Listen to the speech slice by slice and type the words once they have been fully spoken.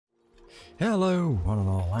Hello, one and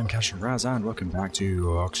all, I'm CasualRaz and welcome back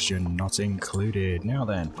to Oxygen Not Included. Now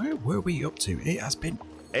then, where were we up to? It has been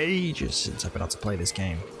ages since I've been able to play this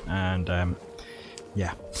game, and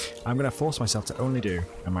yeah, I'm going to force myself to only do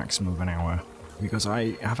a maximum of an hour, because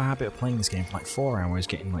I have a habit of playing this game for like 4 hours,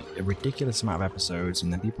 getting like a ridiculous amount of episodes,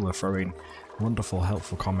 and then people are throwing wonderful,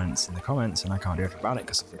 helpful comments in the comments, and I can't do anything about it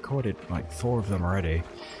because I've recorded like 4 of them already,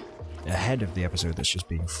 ahead of the episode that's just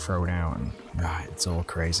being thrown out, and it's all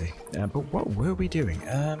crazy. But what were we doing?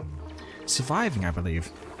 Surviving, I believe.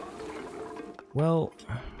 Well,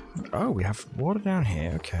 oh, we have water down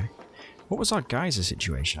here, okay. What was our geyser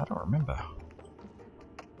situation? I don't remember.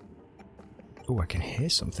 Oh, I can hear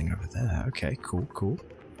something over there. Okay, cool, cool.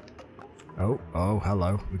 Oh,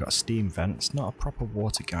 hello. We've got a steam vent. It's not a proper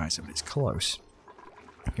water geyser, but it's close.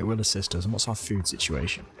 It will assist us. And what's our food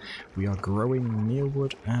situation? We are growing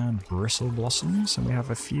mealwood and bristle blossoms, and we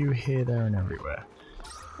have a few here, there, and everywhere.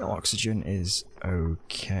 Well, oxygen is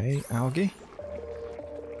okay. Algae?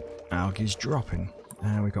 Algae's dropping.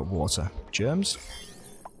 And we've got water. Germs?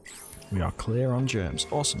 We are clear on germs.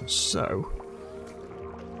 Awesome. So,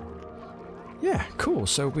 yeah, cool.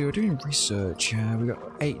 So we were doing research. We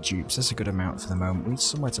got 8 dupes. That's a good amount for the moment. We need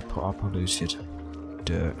somewhere to put our polluted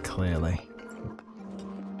dirt, clearly.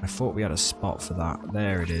 I thought we had a spot for that.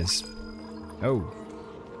 There it is. Oh.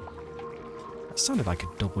 That sounded like a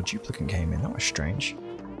double duplicate came in. That was strange.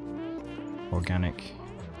 Organic.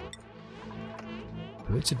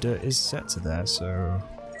 Polluted dirt is set to there, so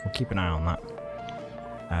we'll keep an eye on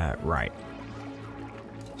that. Right.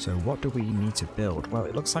 So what do we need to build? Well,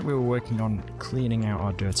 it looks like we were working on cleaning out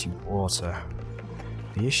our dirty water.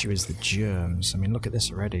 The issue is the germs. I mean, look at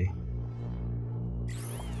this already.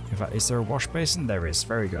 In fact, is there a wash basin? There is.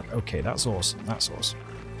 Very good. Okay, that's awesome. That's awesome.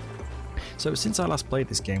 So since I last played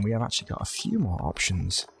this game, we have actually got a few more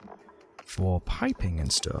options for piping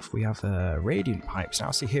and stuff. We have radiant pipes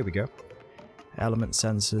now. See, here we go. Element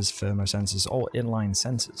sensors, thermo sensors, all inline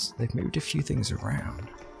sensors. They've moved a few things around.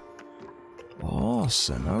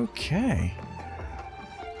 Awesome. Okay.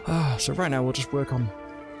 So right now we'll just work on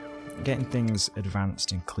getting things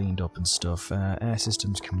advanced and cleaned up and stuff. Air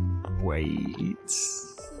systems can wait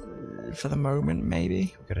for the moment,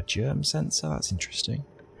 maybe. We've got a germ sensor, that's interesting.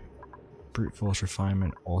 Brute force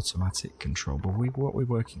refinement, automatic control. But what are we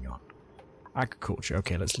working on? Agriculture.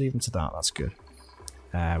 Okay, let's leave them to that, that's good.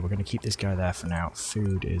 We're going to keep this guy there for now.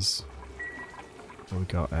 Food is... Well, we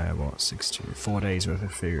got, what, 4 days worth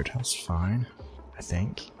of food. That's fine, I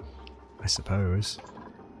think. I suppose.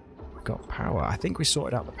 We've got power. I think we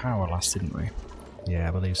sorted out the power last, didn't we? Yeah,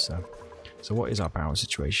 I believe so. So what is our power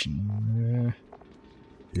situation?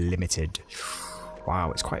 Limited.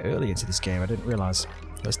 Wow, it's quite early into this game. I didn't realise.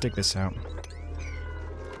 Let's dig this out.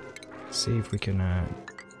 See if we can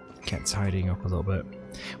get tidying up a little bit.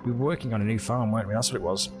 We were working on a new farm, weren't we? That's what it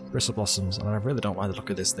was. Bristle blossoms. And I really don't like the look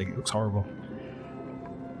of this thing. It looks horrible.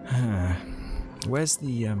 Where's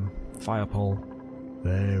the fire pole?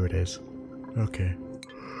 There it is. Okay.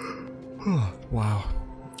 Wow.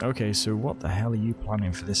 Okay, so what the hell are you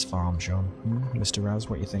planning for this farm, Sean? Mr. Raz,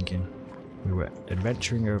 what are you thinking? We were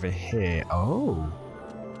adventuring over here. Oh!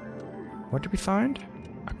 What did we find?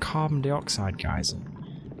 A carbon dioxide geyser.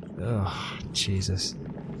 Ugh, Jesus.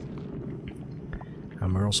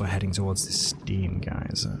 And we're also heading towards this steam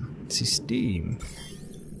geyser. See, steam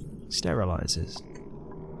sterilizes.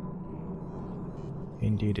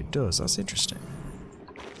 Indeed it does. That's interesting.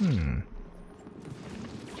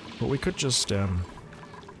 But we could just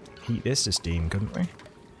heat this to steam, couldn't we?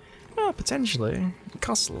 Oh, potentially. It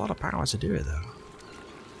costs a lot of power to do it, though.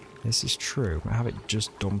 This is true. Have it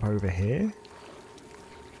just dump over here?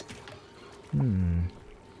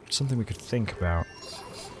 Something we could think about.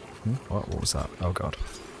 What was that? Oh, God.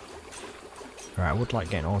 Alright, I would like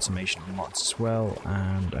getting automation mods as well,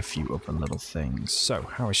 and a few other little things. So,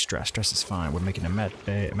 how is stress? Stress is fine. We're making a mess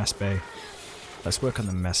bay. Let's work on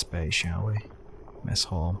the mess bay, shall we? Mess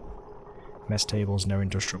hall. Mess tables, no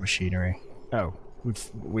industrial machinery. Oh.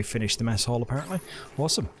 We've finished the mess hall, apparently.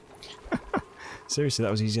 Awesome. Seriously,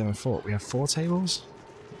 that was easier than I thought. We have 4 tables?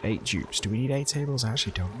 8 dupes. Do we need 8 tables? I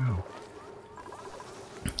actually don't know.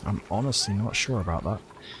 I'm honestly not sure about that.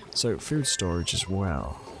 So, food storage as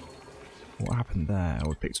well. What happened there? Oh,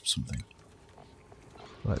 we picked up something.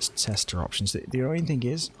 Let's test our options. The only thing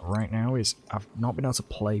is, right now, is I've not been able to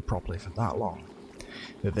play properly for that long.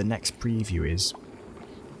 The next preview is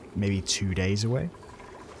maybe 2 days away.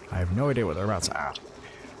 I have no idea what they're about to add.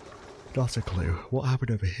 Not a clue. What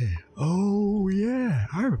happened over here? Oh, yeah,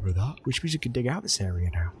 I remember that. Which means you can dig out this area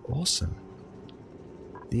now. Awesome.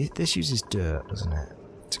 This uses dirt, doesn't it?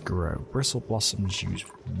 To grow. Bristle blossoms use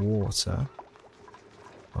water.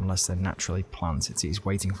 Unless they're naturally planted. He's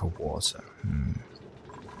waiting for water.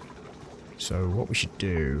 So what we should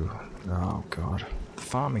do... Oh god. The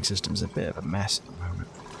farming system's a bit of a mess at the moment.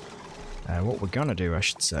 What we're gonna do, I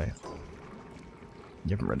should say.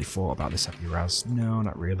 You haven't really thought about this, have you, Raz? No,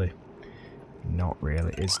 not really. Not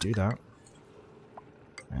really. Is do that.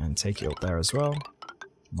 And take it up there as well.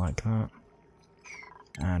 Like that.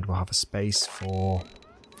 And we'll have a space for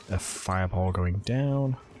a fireball going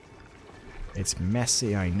down. It's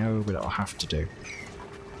messy, I know, but it'll have to do.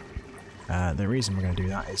 The reason we're going to do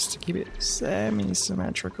that is to keep it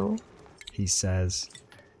semi-symmetrical. He says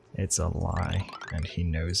it's a lie, and he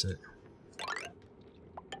knows it.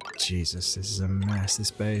 Jesus, this is a mess,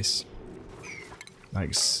 this base.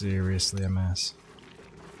 Like, seriously a mess.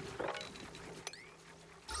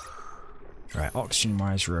 Right,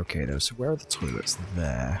 oxygen-wise, we're okay though. So where are the toilets?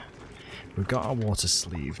 There. We've got our water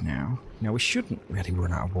sleeve now. Now, we shouldn't really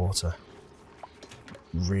run out of water.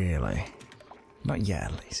 Really. Not yet,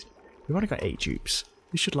 at least. We've only got 8 dupes.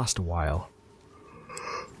 This should last a while.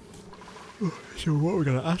 So what we're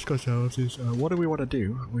going to ask ourselves is, what do we want to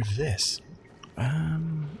do with this?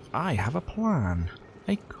 I have a plan.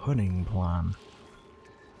 A cunning plan.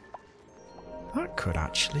 That could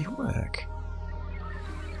actually work.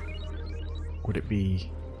 Would it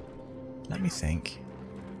be... Let me think.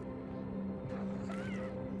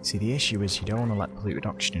 See, the issue is you don't want to let polluted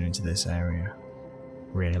oxygen into this area.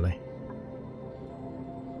 Really.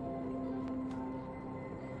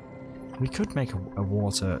 We could make a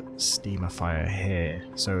water steamer fire here,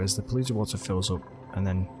 so as the polluted water fills up, and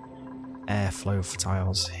then airflow for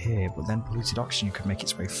tiles here, but then polluted oxygen could make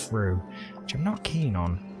its way through, which I'm not keen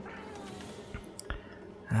on.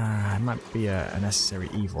 It might be a necessary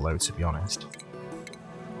evil though, to be honest.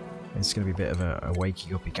 It's going to be a bit of a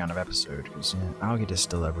waking up kind of episode, because algae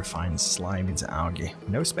distiller refines slime into algae.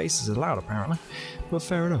 No spaces allowed apparently, but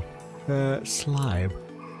fair enough. Slime.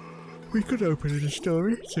 We could open a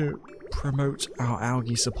distillery to promote our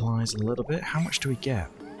algae supplies a little bit. How much do we get?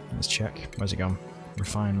 Let's check. Where's it gone?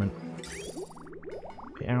 Refinement.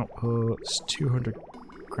 It outputs 200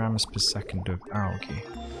 grams per second of algae.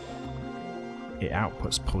 It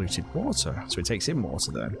outputs polluted water, so it takes in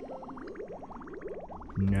water then.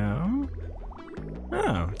 No?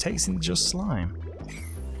 Oh, it takes in just slime.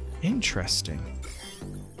 Interesting.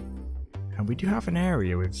 And we do have an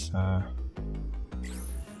area with, well,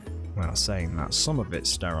 saying that, some of it's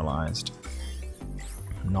sterilised.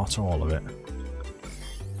 Not all of it.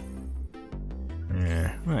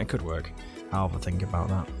 Yeah, well, it could work. I'll have a think about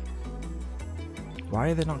that. Why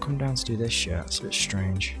are they not come down to do this yet? It's a bit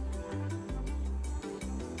strange.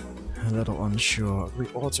 A little unsure. We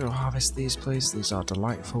auto harvest these, please. These are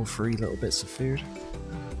delightful, free little bits of food.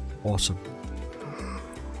 Awesome.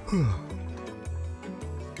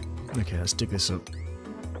 Okay, let's dig this up.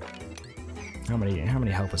 How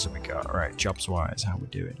many helpers have we got? Alright, jobs wise, how are we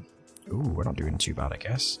doing? Ooh, we're not doing too bad, I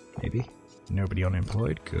guess. Maybe. Nobody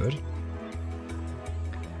unemployed, good.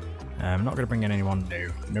 I'm not going to bring in anyone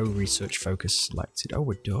new. No research focus selected. Oh,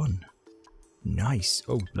 we're done. Nice.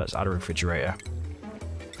 Oh, let's add a refrigerator.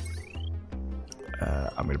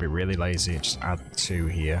 I'm going to be really lazy, just add 2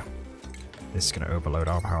 here. This is going to overload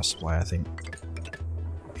our power supply, I think.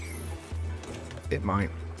 It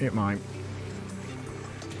might. It might.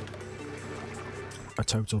 A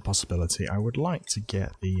total possibility. I would like to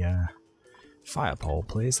get the fire pole,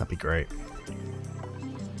 please. That'd be great.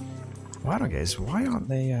 Why don't guys? Why aren't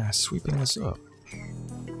they sweeping us up?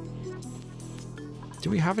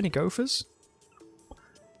 Do we have any gophers?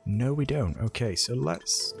 No, we don't. Okay, so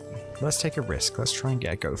let's take a risk. Let's try and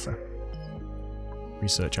get a gopher.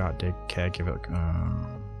 Research, art, dig, caregiver,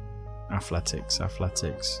 athletics,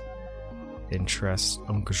 interest,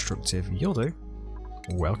 unconstructive. You'll do.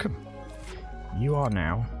 Welcome. You are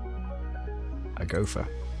now a gopher,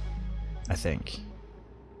 I think.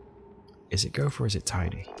 Is it gopher or is it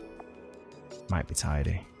tidy? Might be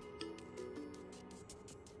tidy.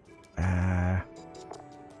 I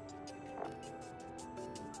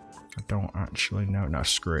don't actually know. No,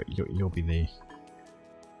 screw it. You'll be the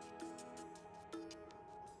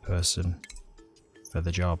person for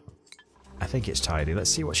the job. I think it's tidy. Let's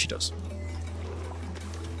see what she does.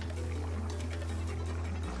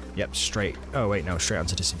 Yep, straight. Oh wait, no, straight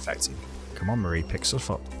onto disinfecting. Come on, Marie, pick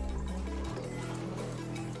stuff up.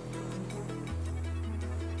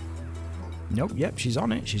 Nope, yep, she's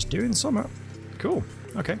on it. She's doing something. Cool.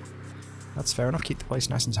 Okay. That's fair enough. Keep the place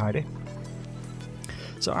nice and tidy.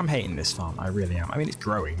 So I'm hating this farm. I really am. I mean, it's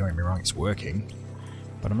growing. Don't get me wrong. It's working.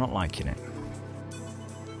 But I'm not liking it.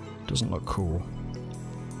 Doesn't look cool.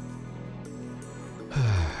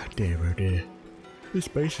 Dear, oh dear. This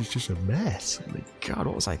base is just a mess. Oh my god,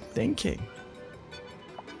 what was I thinking?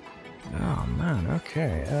 Oh man,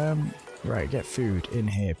 okay. Right, get food in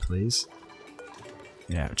here, please.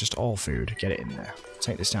 Yeah, just all food. Get it in there.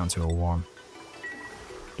 Take this down to a 1.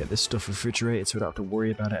 Get this stuff refrigerated so we don't have to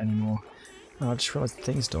worry about it anymore. Oh, I just realised the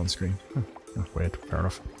thing's still on screen. Huh, that's weird. Fair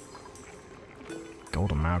enough.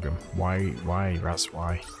 Gold amalgam. Why, Raz,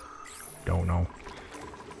 why? Don't know.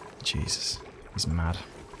 Jesus. He's mad.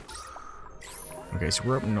 Okay, so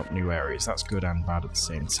we're opening up new areas. That's good and bad at the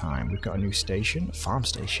same time. We've got a new station. A farm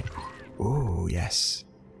station. Oh, yes.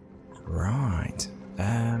 Right.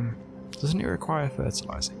 Doesn't it require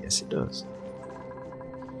fertilizer? Yes, it does.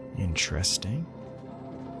 Interesting.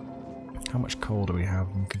 How much coal do we have?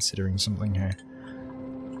 I'm considering something here.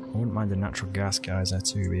 I wouldn't mind the natural gas guys there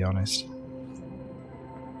too, to be honest.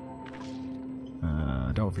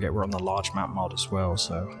 Don't forget we're on the large map mod as well,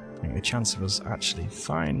 so I think the chance of us actually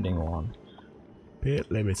finding one a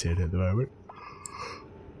bit limited at the moment.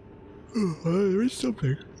 Oh, there is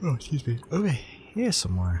something. Oh, excuse me. Over here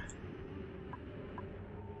somewhere.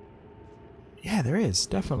 Yeah, there is,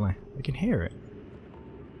 definitely. I can hear it.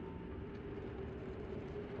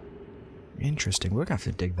 Interesting, we're gonna have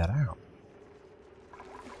to dig that out.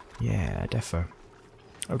 Yeah, defo.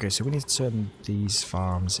 Okay, so we need to turn these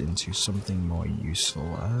farms into something more useful.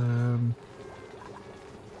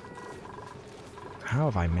 How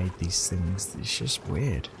have I made these things? It's just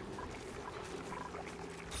weird.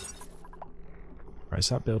 Right,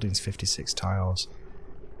 so that building's 56 tiles.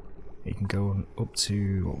 You can go up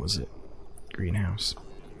to, what was it? Greenhouse.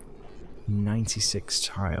 96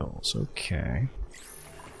 tiles, okay.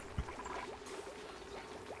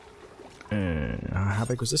 How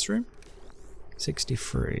big was this room?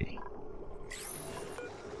 63.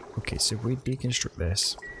 Okay, so if we deconstruct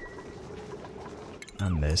this,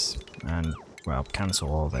 and this, and, well, cancel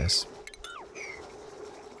all this,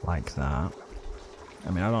 like that. I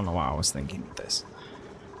mean, I don't know what I was thinking with this.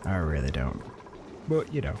 I really don't.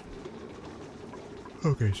 But, you know.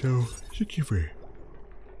 Okay, so, 63.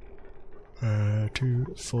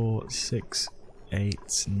 2, 4, 6,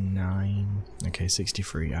 8, 9. Okay,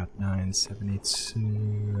 63 add 9,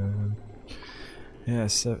 72. Yeah,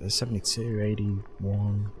 72,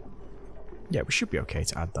 81. Yeah, we should be okay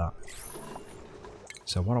to add that.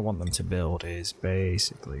 So what I want them to build is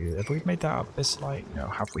basically, have we made that abyssite? No,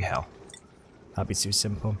 have we? Hell. That'd be too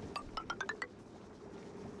simple.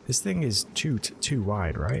 This thing is too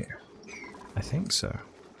wide, right? I think so.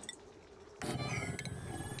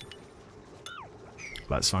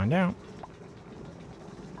 Let's find out.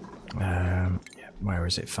 Yeah, where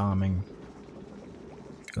is it? Farming.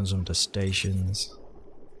 Goes under stations.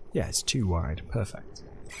 Yeah, it's too wide. Perfect.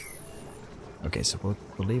 Okay, so we'll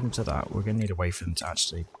leave them to that. We're going to need a way for them to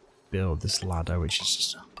actually build this ladder, which is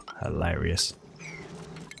just hilarious.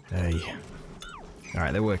 Hey.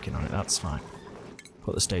 Alright, they're working on it. That's fine.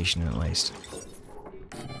 Put the station in at least.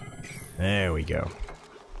 There we go.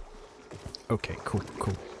 Okay, cool,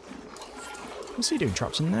 cool. What's he doing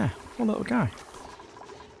trapped in there? Poor little guy.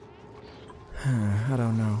 I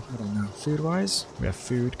don't know. Food-wise, we have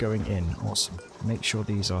food going in. Awesome. Make sure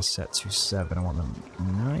these are set to 7. I want them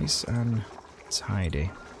nice and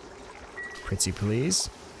tidy. Pretty please.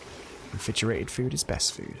 Refrigerated food is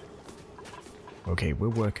best food. Okay, we're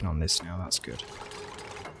working on this now. That's good.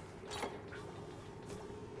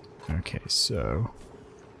 Okay, so...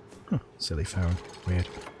 Huh, silly phone. Weird.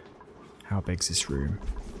 How big's this room?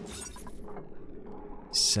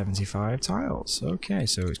 75 tiles. Okay,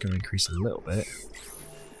 so it's going to increase a little bit,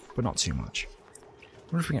 but not too much.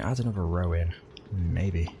 I wonder if we can add another row in.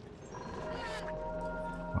 Maybe.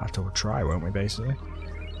 We'll have to try, won't we, basically?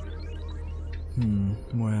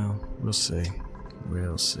 Well, we'll see.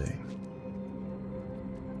 We'll see.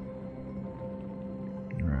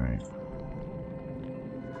 Right.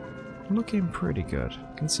 Looking pretty good,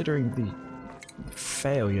 considering the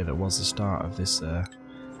failure that was the start of this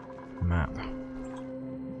map.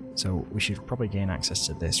 So we should probably gain access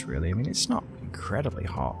to this, really. I mean, it's not incredibly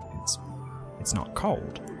hot. It's not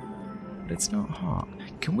cold, but it's not hot.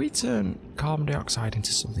 Can we turn carbon dioxide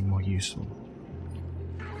into something more useful?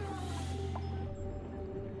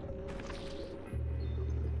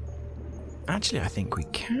 Actually, I think we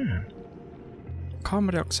can.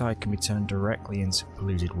 Carbon dioxide can be turned directly into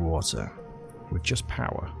polluted water with just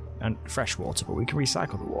power and fresh water, but we can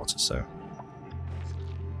recycle the water, so...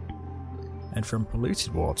 And from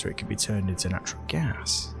polluted water, it can be turned into natural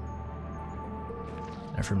gas.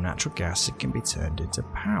 And from natural gas, it can be turned into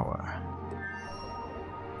power.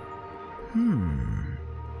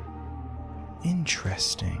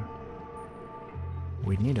 Interesting.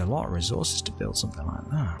 We'd need a lot of resources to build something like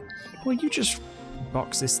that. Well, you just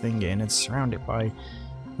box this thing in and surround it by,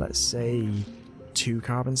 let's say, 2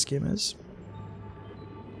 carbon skimmers.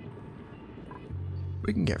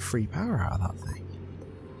 We can get free power out of that thing.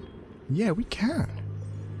 Yeah, we can.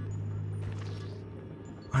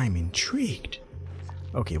 I'm intrigued.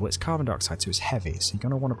 Okay, well, it's carbon dioxide, so it's heavy, so you're going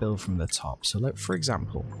to want to build from the top. So, for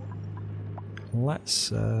example, let's...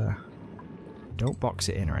 don't box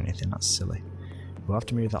it in or anything, that's silly. We'll have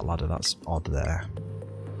to move that ladder, that's odd there.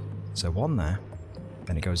 So 1 there,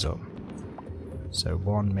 then it goes up. So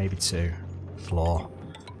 1, maybe 2. Floor,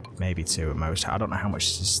 maybe 2 at most. I don't know how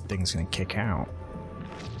much this thing's going to kick out.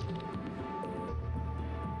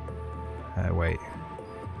 Wait.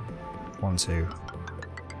 1, 2.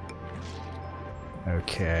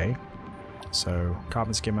 Okay. So,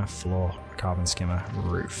 carbon skimmer, floor, carbon skimmer,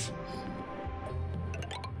 roof.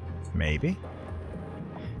 Maybe.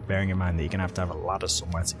 Bearing in mind that you're going to have a ladder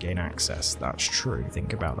somewhere to gain access. That's true.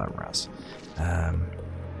 Think about that, Raz.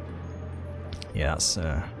 Yeah, that's...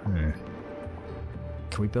 Can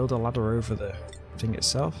we build a ladder over the thing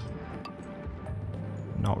itself?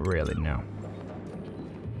 Not really, no.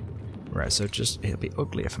 Right, so it'll be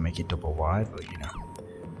ugly if I make it double wide, but you know,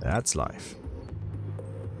 that's life.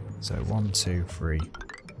 So 1, 2, 3,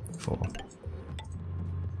 4.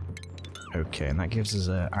 Okay, and that gives us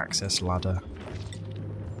an access ladder.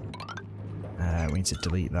 We need to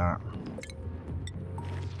delete that.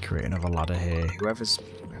 Create another ladder here. Whoever's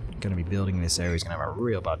going to be building in this area is going to have a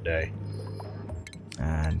real bad day.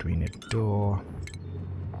 And we need a door.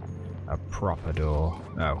 A proper door.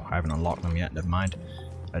 Oh, I haven't unlocked them yet, never mind.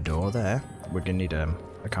 A door there. We're going to need a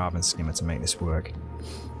carbon skimmer to make this work.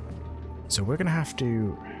 So we're going to have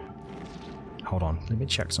to... Hold on, let me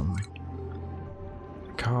check something.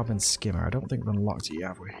 Carbon skimmer. I don't think we've unlocked it yet,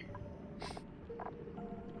 have we?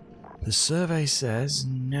 The survey says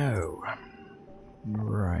no.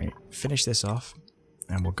 Right. Finish this off,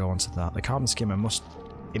 and we'll go on to that. The carbon skimmer must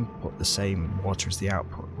input the same water as the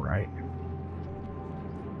output, right?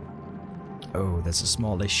 Oh, there's a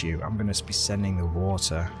small issue. I'm going to be sending the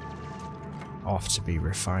water off to be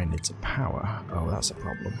refined into power. Oh, that's a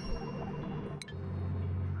problem.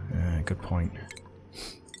 Good point.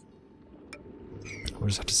 We'll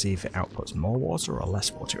just have to see if it outputs more water or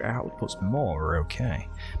less water. If it outputs more, okay.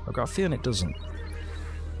 I've got a feeling it doesn't.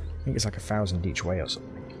 I think it's like 1,000 each way or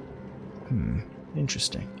something.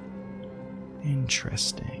 Interesting.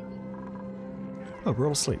 Interesting. Oh, we're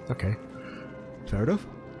all asleep. Okay. Fair enough.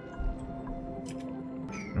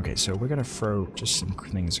 Okay, so we're going to throw just some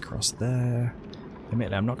things across there.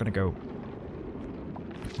 Admittedly, I'm not going to go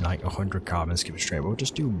like 100 carbon skimmers straight. We'll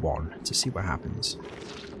just do 1 to see what happens.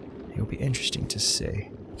 It'll be interesting to see.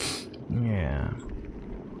 Yeah.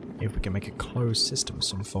 If we can make a closed system of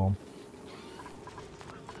some form.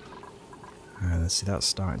 Let's see, that's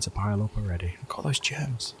starting to pile up already. Look at all those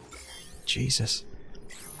germs. Jesus.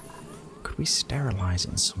 Could we sterilize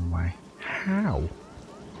it in some way? How?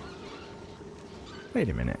 Wait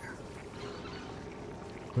a minute.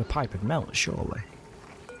 The pipe would melt, surely.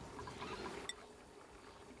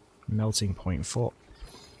 Melting point 4.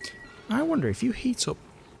 I wonder if you heat up...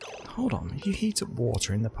 Hold on, if you heat up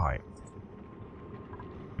water in the pipe.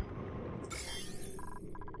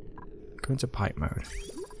 Go into pipe mode.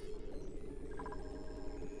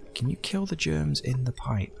 Can you kill the germs in the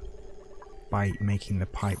pipe by making the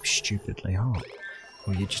pipe stupidly hot?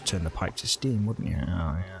 Well, you'd just turn the pipe to steam, wouldn't you? Oh,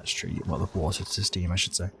 yeah, that's true. Well, the water to steam, I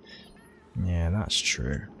should say. Yeah, that's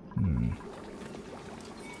true.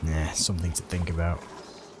 Yeah, something to think about.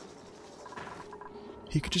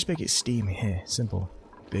 You could just make it steamy here. Simple.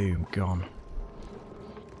 Boom, gone.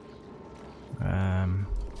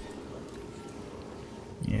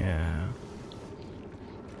 Yeah.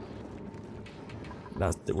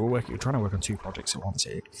 We're trying to work on 2 projects at once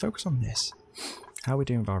here. Focus on this. How are we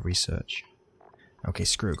doing with our research? Okay,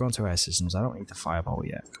 screw it. Go on to air systems. I don't need the fireball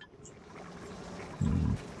yet.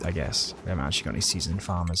 I guess. We haven't actually got any seasoned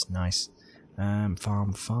farmers. Nice.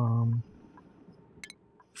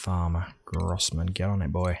 Farmer. Grossman. Get on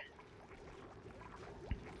it, boy.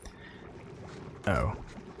 Oh.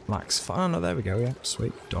 Lacks. Oh, no, there we go. Yeah,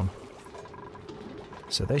 sweet. Done.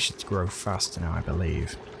 So they should grow faster now, I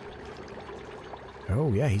believe.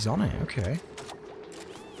 Oh, yeah, he's on it. Okay.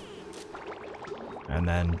 And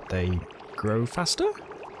then they grow faster?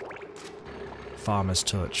 Farmer's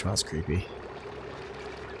touch. That's creepy.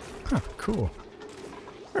 Huh, cool.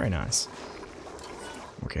 Very nice.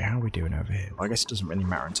 Okay, how are we doing over here? Well, I guess it doesn't really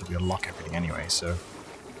matter until we unlock everything anyway, so...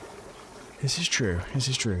 This is true. This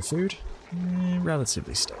is true. Food?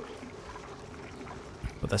 Relatively stable.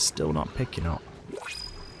 But they're still not picking up.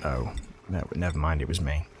 Oh. No, but never mind, it was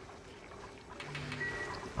me.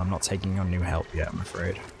 I'm not taking on new help yet, I'm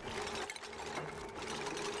afraid.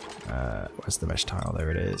 Where's the mesh tile? There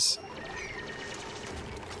it is.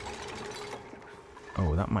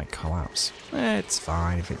 Oh, that might collapse. It's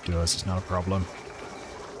fine if it does, it's not a problem.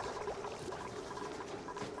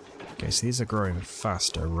 Okay, so these are growing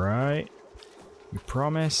faster, right? You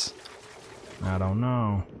promise? I don't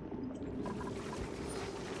know.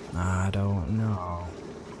 I don't know.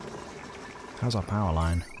 How's our power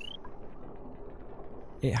line?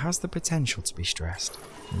 It has the potential to be stressed.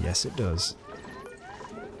 Yes, it does.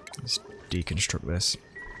 Let's deconstruct this.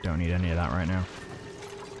 Don't need any of that right now.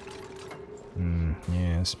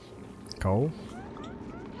 Yes. Coal?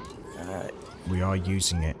 We are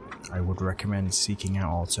using it. I would recommend seeking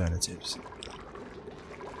out alternatives.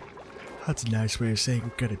 That's a nice way of saying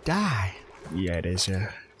we're gonna die. Yeah, it is,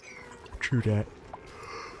 yeah. True that.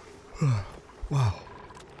 Wow.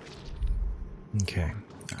 Okay.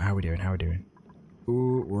 How we doing? How we doing?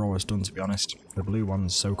 Ooh, we're almost done, to be honest. The blue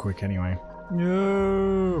one's so quick anyway.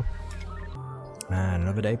 No! Man,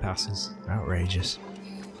 another day passes. Outrageous.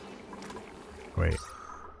 Wait.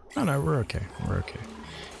 Oh no, we're okay. We're okay.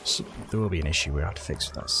 So, there will be an issue we'll have to fix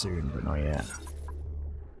with that soon, but not yet.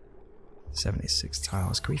 76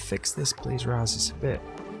 tiles. Can we fix this, please, Raz? It's a bit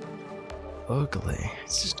ugly.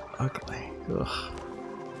 It's just ugly. Ugh.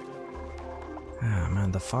 Ah,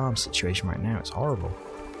 man, the farm situation right now is horrible.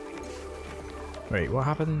 Wait, what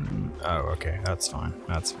happened? Oh, okay, that's fine.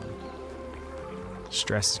 That's fine.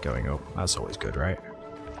 Stress is going up. That's always good, right?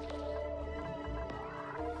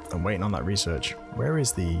 I'm waiting on that research. Where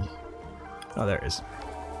is the... Oh, there it is.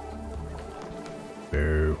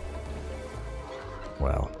 Boo.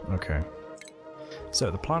 Well, okay. So,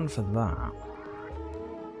 the plan for that...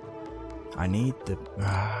 I need the...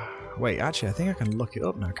 wait, actually, I think I can look it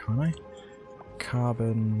up now, can't I?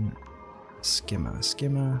 Carbon... Skimmer.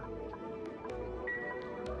 Skimmer...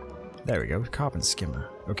 There we go, carbon skimmer.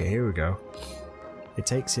 Okay, here we go. It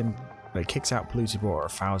takes in... It kicks out polluted water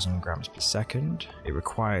 1,000 grams per second. It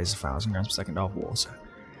requires 1,000 grams per second of water.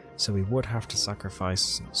 So we would have to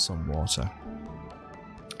sacrifice some water.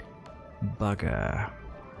 Bugger.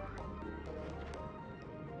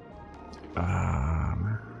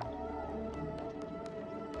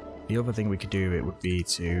 The other thing we could do, it would be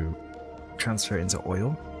to transfer it into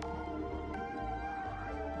oil.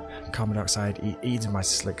 Carbon dioxide eats my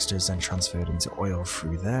slicksters, then transferred into oil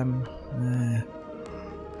through them.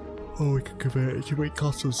 Oh, we could convert it to it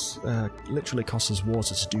costs us, literally costs us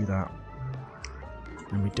water to do that.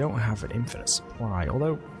 And we don't have an infinite supply,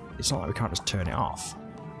 although it's not like we can't just turn it off.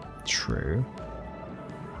 True.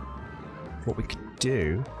 What we could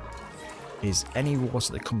do is any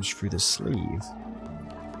water that comes through the sleeve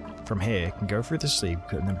from here can go through the sleeve,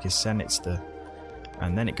 and then we can send it to the...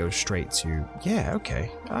 And then it goes straight to... Yeah,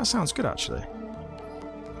 okay. That sounds good, actually.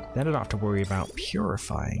 Then I don't have to worry about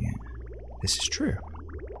purifying it. This is true.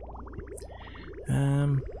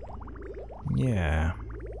 Yeah.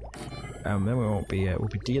 Then we won't be... we'll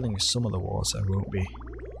be dealing with some of the water. We won't be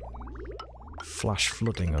flash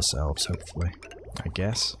flooding ourselves, hopefully. I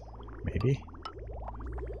guess. Maybe.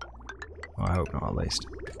 Well, I hope not, at least.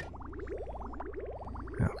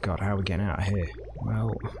 Oh god, how are we getting out of here?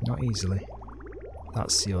 Well, not easily.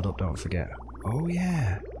 That's sealed up, don't forget. Oh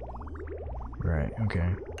yeah! Right,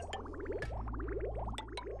 okay.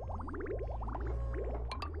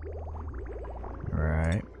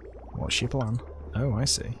 Right. What's your plan? Oh, I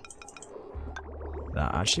see.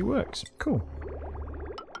 That actually works. Cool.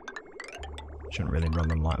 Shouldn't really run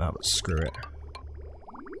them like that, but screw it.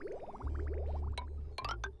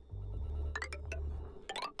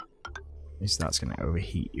 At least that's going to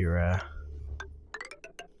overheat your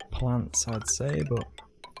plants, I'd say, but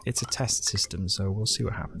it's a test system, so we'll see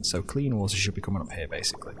what happens. So clean water should be coming up here,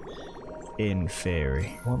 basically. In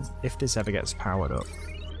theory. Well, if this ever gets powered up.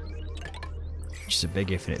 Which is a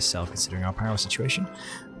big if in itself, considering our power situation.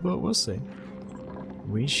 But we'll see.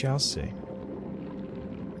 We shall see.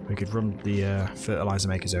 We could run the fertilizer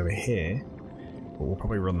makers over here, but we'll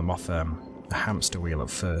probably run them off a hamster wheel at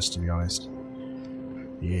first, to be honest.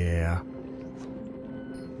 Yeah.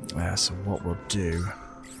 So what we'll do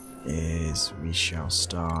is we shall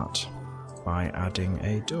start by adding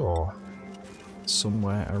a door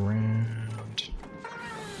somewhere around.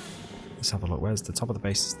 Let's have a look. Where's the top of the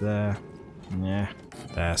base? Is there? Yeah,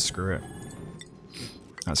 there. Screw it.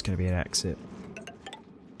 That's going to be an exit.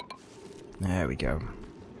 There we go.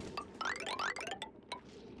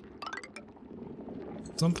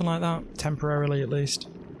 Something like that, temporarily at least.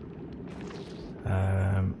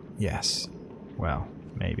 Yes. Well,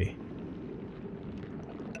 maybe.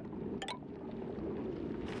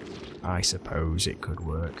 I suppose it could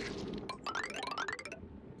work.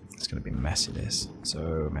 It's going to be messy, this.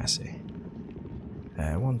 So messy.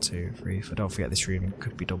 1, 2, 3, 4. Don't forget this room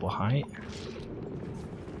could be double height.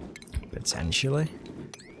 Potentially.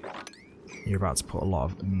 You're about to put a lot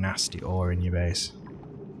of nasty ore in your base.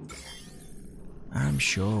 I'm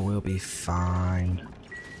sure we'll be fine.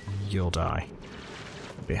 You'll die.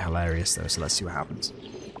 It'll be hilarious though, so let's see what happens.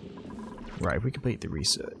 Right, if we complete the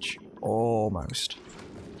research. Almost.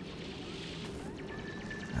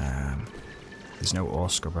 There's no ore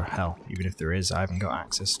scrubber. Hell, even if there is, I haven't got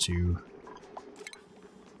access to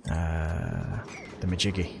the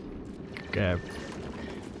majiggy.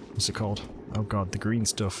 What's it called? Oh god, the green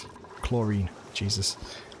stuff. Chlorine. Jesus.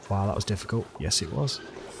 Wow, that was difficult. Yes, it was.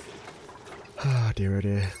 Ah, dear oh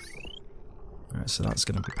dear. Alright, so that's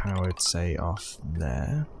going to be powered, say, off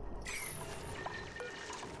there.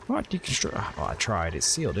 What? Deconstruct? Oh, I tried. It's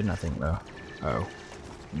sealed, didn't I think, though? Oh.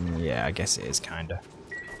 Yeah, I guess it is, kinda.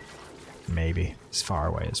 Maybe. It's far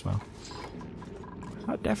away as well.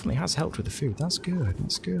 That definitely has helped with the food. That's good.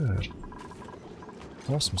 That's good.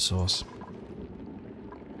 Awesome sauce.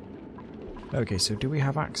 Okay, so do we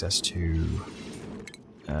have access to...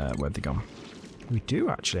 where'd they gone? We do,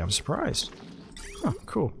 actually. I'm surprised. Oh,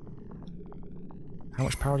 cool. How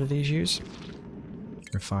much power do these use?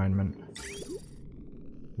 Refinement.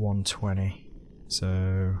 120.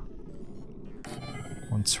 So...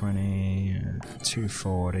 120...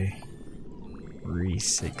 240...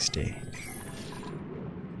 360.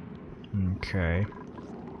 Okay.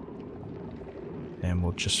 Then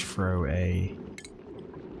we'll just throw a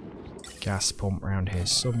gas pump around here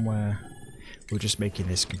somewhere. We're just making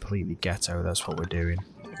this completely ghetto, that's what we're doing.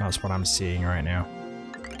 That's what I'm seeing right now.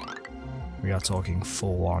 We are talking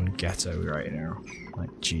full-on ghetto right now. Like,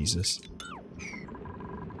 Jesus.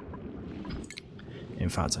 In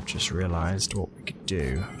fact, I've just realised what we could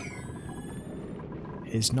do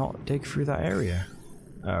is not dig through that area.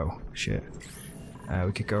 Oh, shit.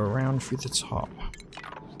 We could go around through the top.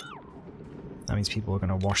 That means people are going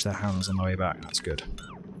to wash their hands on the way back. That's good.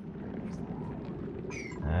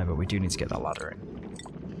 But we do need to get that ladder in.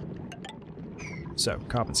 So,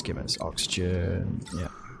 carbon skimmers, oxygen, yeah.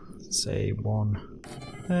 Say 1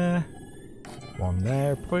 there, 1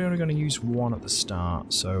 there. Probably only going to use 1 at the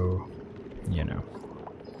start, so, you know.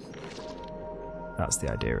 That's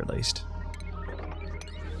the idea at least.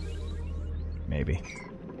 Maybe.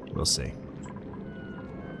 We'll see.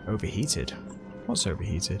 Overheated? What's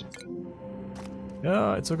overheated?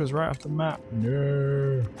 Oh, it took us right off the map.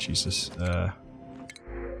 No. Jesus. Uh-oh.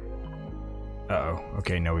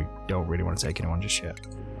 Okay, no, we don't really want to take anyone just yet.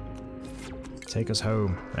 Take us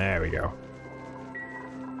home. There we go.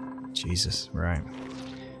 Jesus, right.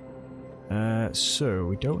 So,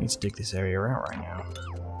 we don't need to dig this area out right now.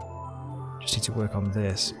 Just need to work on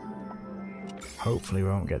this. Hopefully we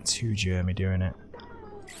won't get too germy doing it.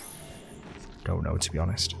 Don't know, to be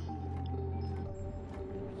honest.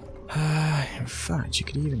 In fact, you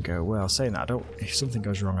could even go, well, saying that, if something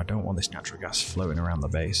goes wrong, I don't want this natural gas floating around the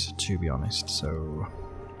base, to be honest, so...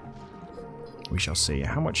 We shall see.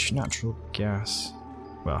 How much natural gas...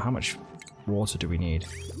 Well, how much water do we need?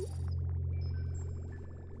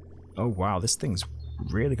 Oh wow, this thing's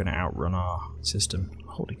really going to outrun our system.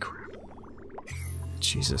 Holy crap.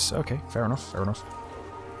 Jesus, okay, fair enough, fair enough.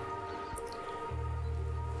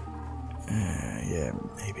 Yeah,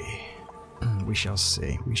 maybe. We shall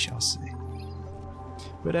see, we shall see.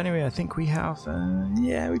 But anyway, I think we have,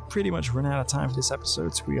 yeah, we pretty much run out of time for this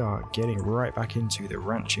episode, so we are getting right back into the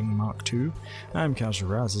Ranching Mark II. I'm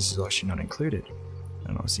CasualRaz, this is Actually Not Included,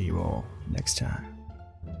 and I'll see you all next time.